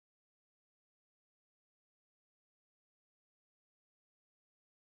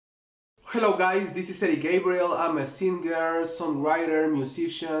Hello guys, this is Eddy Gabriel. I'm a singer, songwriter,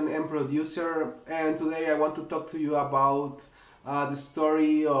 musician and producer, and today I want to talk to you about the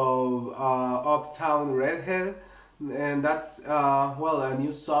story of Uptown Redhead, and that's well, a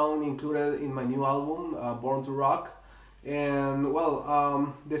new song included in my new album, Born to Rock. And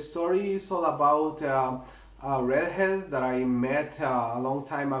well, the story is all about a redhead that I met a long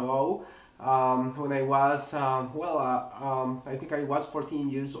time ago, when I was I think I was 14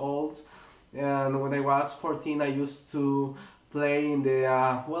 years old. And when I was 14, I used to play in the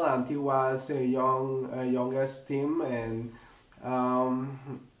until was a youngest team. And I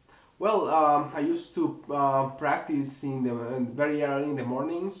used to practice in the very early in the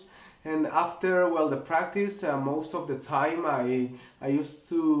mornings. And after the practice, most of the time I used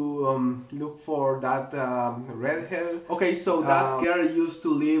to look for that redhead. Okay, so that girl used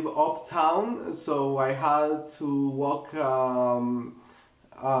to live uptown, so I had to walk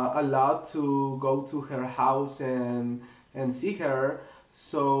a lot to go to her house and see her.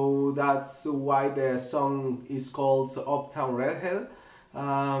 So that's why the song is called Uptown Redhead,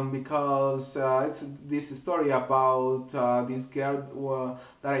 because it's this story about this girl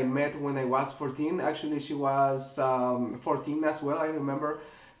that I met when I was 14. Actually, she was 14 as well, I remember.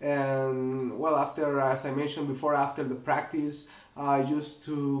 And well, after, as I mentioned before, after the practice, I used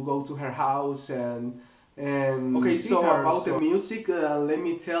to go to her house and okay, so about the music, let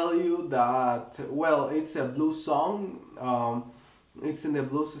me tell you that, well, it's a blues song. It's in the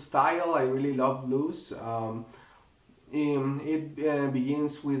blues style. I really love blues. It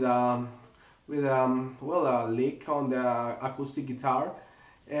begins with a lick on the acoustic guitar,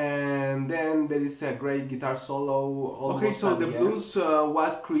 and then there is a great guitar solo. Okay, so the blues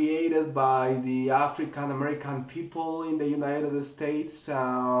was created by the African American people in the United States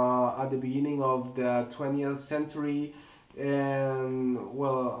at the beginning of the 20th century. And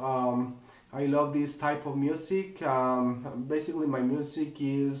I love this type of music. Basically my music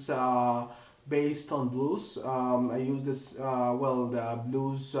is based on blues. I use this the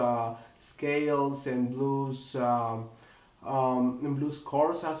blues scales and blues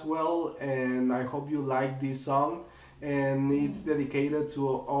chords as well, and I hope you like this song. And it's dedicated to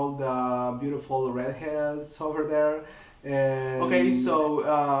all the beautiful redheads over there. And okay, so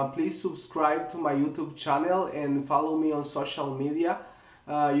please subscribe to my YouTube channel and follow me on social media.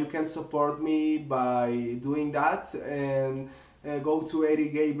 You can support me by doing that, and go to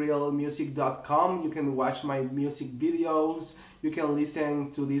eddygabrielmusic.com. You can watch my music videos. You can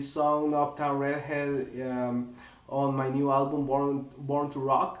listen to this song Uptown Redhead on my new album Born to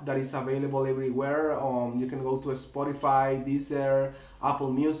Rock, that is available everywhere. You can go to Spotify, Deezer,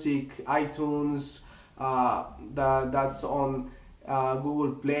 Apple Music, iTunes. That's on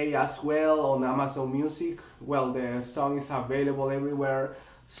Google Play as well, on Amazon Music. Well, the song is available everywhere,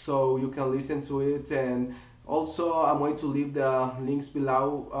 so you can listen to it. And also I'm going to leave the links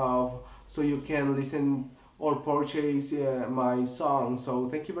below so you can listen or purchase my song. So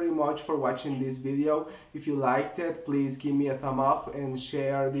thank you very much for watching this video. If you liked it, please give me a thumb up and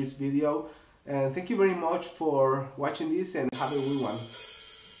share this video. And thank you very much for watching this, and have a good one.